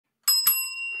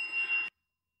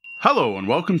Hello and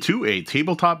welcome to a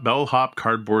Tabletop Bellhop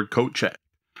cardboard coat check.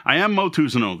 I am Mo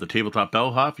Tuzano, the Tabletop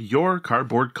Bellhop, your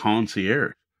cardboard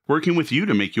concierge, working with you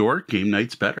to make your game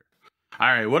nights better.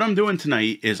 Alright, what I'm doing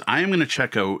tonight is I am going to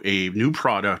check out a new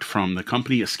product from the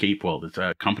company Escape Welt. It's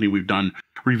a company we've done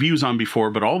reviews on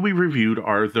before, but all we reviewed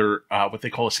are their what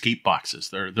they call escape boxes.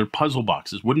 They're puzzle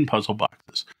boxes, wooden puzzle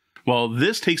boxes. Well,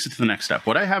 this takes it to the next step.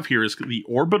 What I have here is the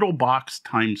Orbital Box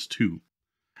 ×2.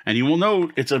 And you will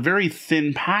note it's a very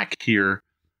thin pack here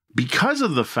because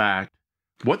of the fact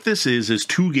what this is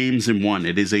 2 games in one.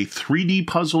 It is a 3D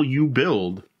puzzle you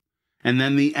build, and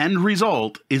then the end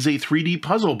result is a 3D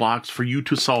puzzle box for you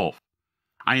to solve.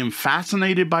 I am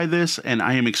fascinated by this, and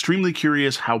I am extremely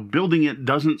curious how building it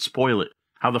doesn't spoil it,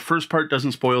 how the first part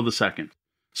doesn't spoil the second.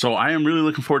 So I am really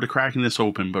looking forward to cracking this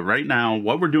open, but right now,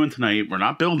 what we're doing tonight, we're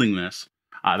not building this.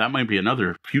 That might be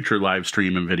another future live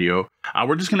stream and video.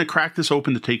 We're just going to crack this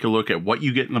open to take a look at what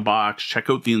you get in the box,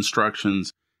 check out the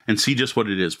instructions, and see just what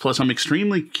it is. Plus, I'm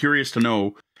extremely curious to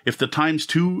know if the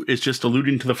 ×2 is just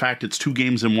alluding to the fact it's 2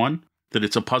 games in one, that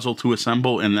it's a puzzle to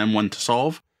assemble and then one to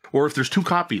solve, or if there's 2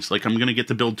 copies, like I'm going to get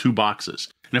to build 2 boxes.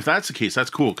 And if that's the case,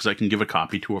 that's cool, because I can give a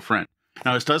copy to a friend.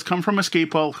 Now, this does come from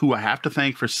Escape Welt, who I have to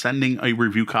thank for sending a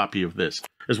review copy of this,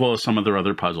 as well as some of their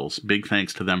other puzzles. Big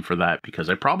thanks to them for that, because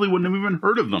I probably wouldn't have even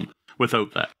heard of them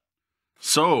without that.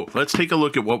 So, let's take a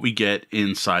look at what we get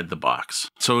inside the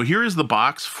box. So, here is the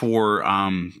box for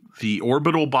the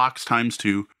Orbital Box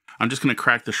 ×2. I'm just going to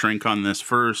crack the shrink on this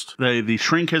first. The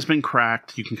shrink has been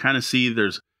cracked. You can kind of see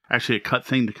there's actually a cut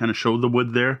thing to kind of show the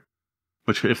wood there,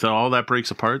 which if all that breaks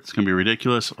apart, it's going to be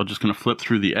ridiculous. I'm just going to flip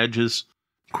through the edges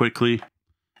quickly,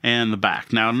 and the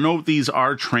back. Now, note these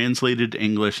are translated to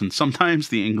English, and sometimes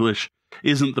the English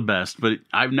isn't the best, but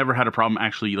I've never had a problem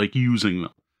actually like using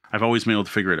them. I've always been able to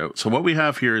figure it out. So what we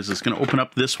have here is it's going to open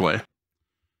up this way,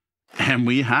 and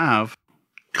we have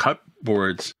cut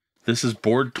boards. This is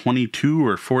board 22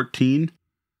 or 14.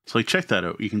 So like, check that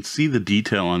out. You can see the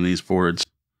detail on these boards.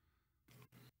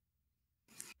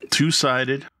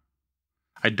 2-sided.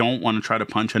 I don't want to try to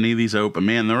punch any of these out, but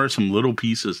man, there are some little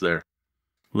pieces there.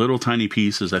 Little tiny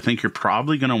pieces. I think you're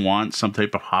probably going to want some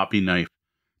type of hobby knife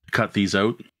to cut these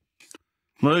out.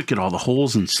 Look at all the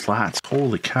holes and slats.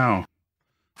 Holy cow.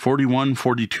 41,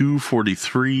 42,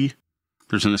 43.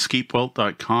 There's an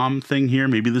EscapeWelt.com thing here.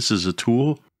 Maybe this is a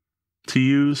tool to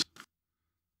use.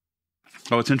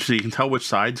 Oh, it's interesting. You can tell which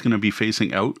side's going to be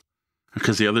facing out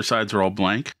because the other sides are all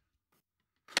blank.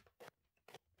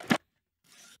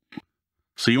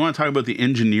 So you want to talk about the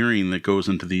engineering that goes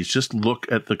into these. Just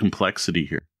look at the complexity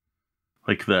here.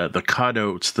 Like the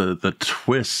cutouts, the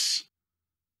twists,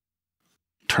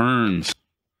 turns.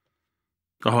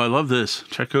 Oh, I love this.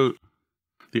 Check out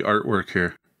the artwork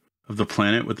here of the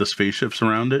planet with the spaceships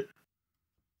around it.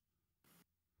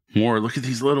 More. Look at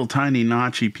these little tiny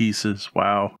notchy pieces.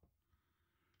 Wow.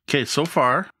 Okay, so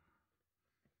far,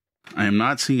 I am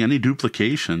not seeing any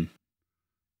duplication.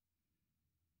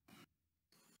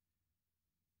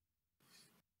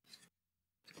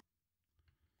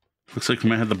 Looks like we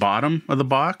might have the bottom of the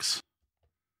box.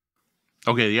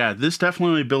 Okay, yeah, this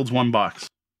definitely builds 1 box.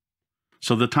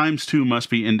 So the ×2 must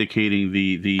be indicating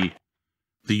the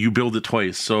you build it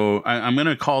twice. So I'm going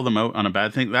to call them out on a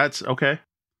bad thing. That's okay.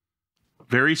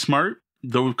 Very smart,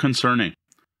 though concerning.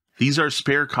 These are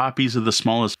spare copies of the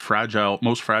smallest,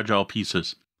 most fragile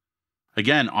pieces.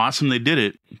 Again, awesome they did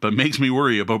it, but makes me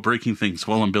worry about breaking things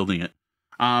while I'm building it.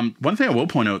 One thing I will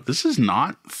point out, this is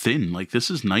not thin. Like,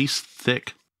 this is nice,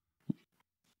 thick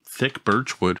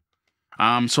birch wood.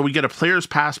 So we get a player's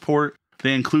passport.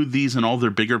 They include these in all their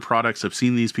bigger products. I've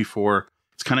seen these before.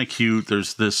 It's kind of cute.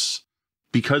 There's this,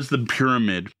 because the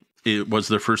pyramid, it was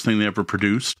their first thing they ever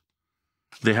produced.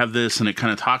 They have this, and it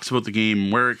kind of talks about the game,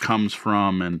 where it comes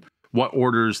from, and what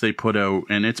orders they put out.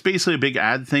 And it's basically a big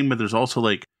ad thing, but there's also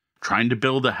like trying to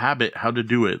build a habit, how to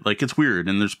do it. Like, it's weird,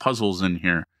 and there's puzzles in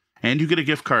here. And you get a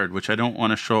gift card, which I don't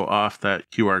want to show off that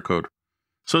QR code.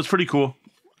 So it's pretty cool.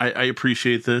 I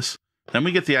appreciate this. Then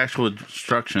we get the actual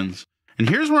instructions. And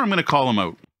here's where I'm going to call them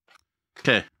out.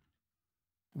 Okay.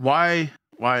 Why?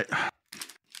 I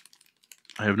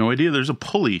have no idea. There's a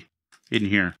pulley in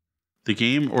here. The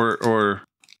game or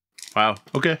wow.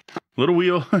 Okay. Little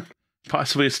wheel.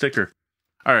 Possibly a sticker.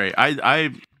 All right.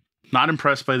 I'm not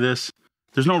impressed by this.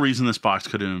 There's no reason this box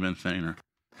couldn't have been thinner.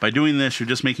 By doing this, you're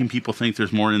just making people think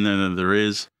there's more in there than there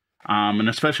is. And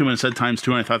especially when it said ×2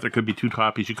 and I thought there could be 2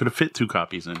 copies. You could have fit 2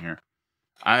 copies in here.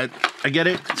 I get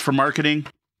it. It's for marketing.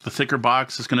 The thicker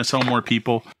box is going to sell more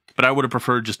people. But I would have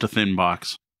preferred just a thin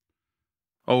box.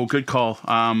 Oh, good call.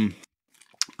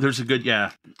 There's a good,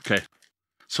 yeah. Okay.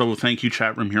 So thank you,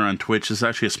 chat room here on Twitch. This is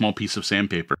actually a small piece of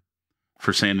sandpaper.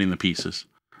 for sanding the pieces.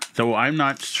 Though I'm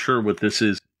not sure what this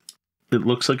is. It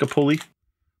looks like a pulley,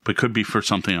 but could be for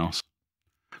something else.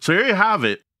 So here you have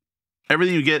it.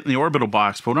 Everything you get in the orbital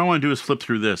box. But what I want to do is flip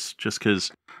through this, just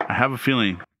because I have a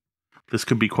feeling this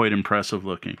could be quite impressive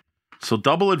looking. So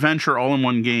double adventure all in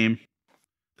one game.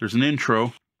 There's an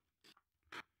intro.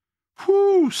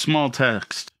 Whoo, small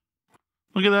text.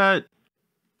 Look at that.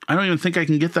 I don't even think I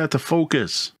can get that to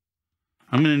focus.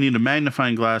 I'm going to need a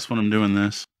magnifying glass when I'm doing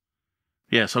this.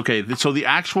 Yes, okay. So the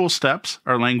actual steps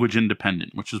are language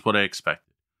independent, which is what I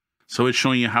expected. So it's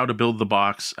showing you how to build the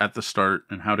box at the start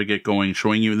and how to get going,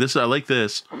 showing you this. I like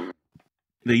this.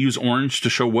 They use orange to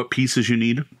show what pieces you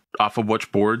need off of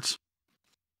which boards.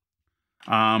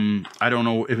 I don't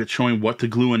know if it's showing what to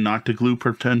glue and not to glue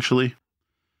potentially.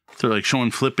 So like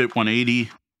showing flip it 180.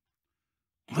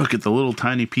 Look at the little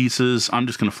tiny pieces. I'm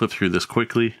just going to flip through this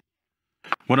quickly.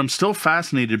 What I'm still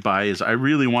fascinated by is I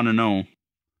really want to know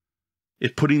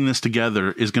if putting this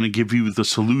together is going to give you the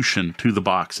solution to the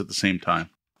box at the same time.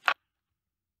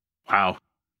 Wow.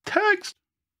 Text.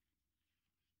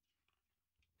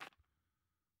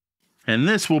 And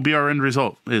this will be our end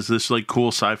result, is this like cool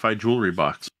sci-fi jewelry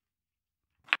box.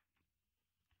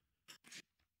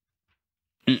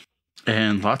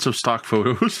 And lots of stock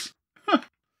photos.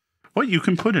 What you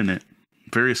can put in it.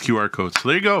 Various QR codes. So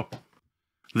there you go.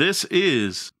 This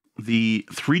is the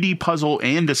 3D puzzle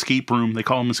and escape room. They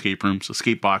call them escape rooms.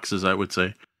 Escape boxes, I would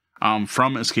say.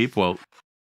 From Escape Welt.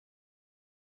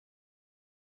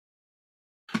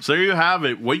 So there you have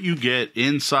it. What you get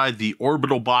inside the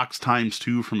Orbital Box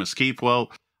 ×2 from Escape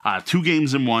Welt. 2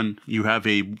 games in one. You have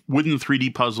a wooden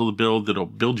 3D puzzle to build that'll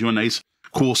build you a nice,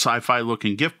 cool sci-fi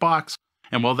looking gift box.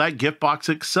 And while that gift box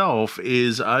itself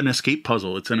is an escape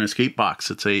puzzle, it's an escape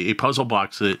box. It's a puzzle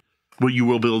box that you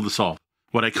will be able to solve.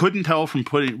 What I couldn't tell from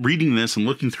reading this and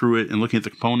looking through it and looking at the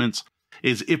components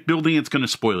is if building it's going to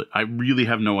spoil it. I really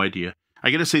have no idea.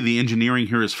 I got to say the engineering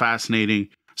here is fascinating.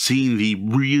 Seeing the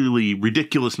really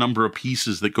ridiculous number of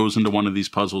pieces that goes into one of these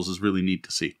puzzles is really neat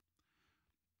to see.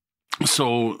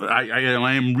 So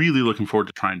I am really looking forward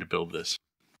to trying to build this.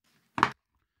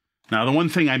 Now, the one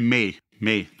thing I may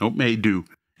do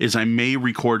is I may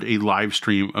record a live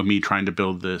stream of me trying to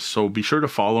build this. So be sure to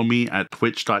follow me at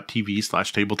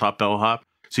twitch.tv/tabletopbellhop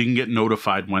so you can get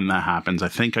notified when that happens. I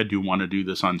think I do want to do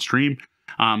this on stream,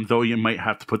 though you might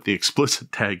have to put the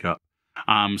explicit tag up.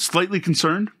 Slightly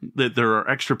concerned that there are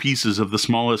extra pieces of the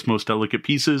smallest, most delicate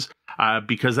pieces,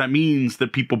 because that means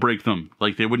that people break them.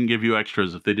 Like they wouldn't give you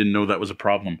extras if they didn't know that was a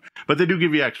problem. But they do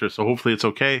give you extras, so hopefully it's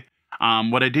okay.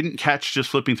 What I didn't catch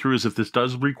just flipping through is if this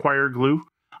does require glue.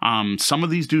 Some of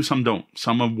these do, some don't.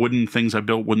 Some of wooden things I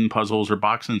built, wooden puzzles or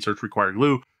box inserts require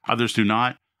glue. Others do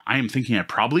not. I am thinking I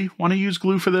probably want to use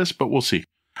glue for this, but we'll see.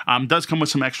 Does come with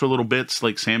some extra little bits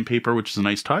like sandpaper, which is a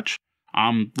nice touch.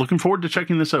 Looking forward to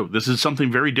checking this out. This is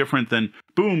something very different than,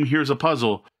 boom, here's a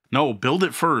puzzle. No, build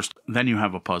it first, then you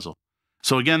have a puzzle.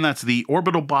 So again, that's the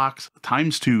Orbital Box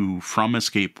 ×2 from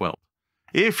Escape Welt.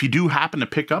 If you do happen to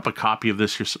pick up a copy of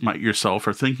this yourself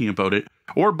or thinking about it,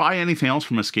 or buy anything else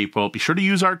from Escape Welt, be sure to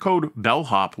use our code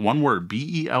BELLHOP, one word,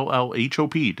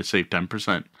 BELLHOP, to save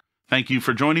 10%. Thank you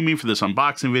for joining me for this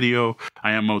unboxing video.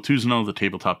 I am Mo Tuzano, the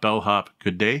Tabletop Bellhop.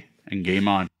 Good day and game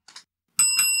on.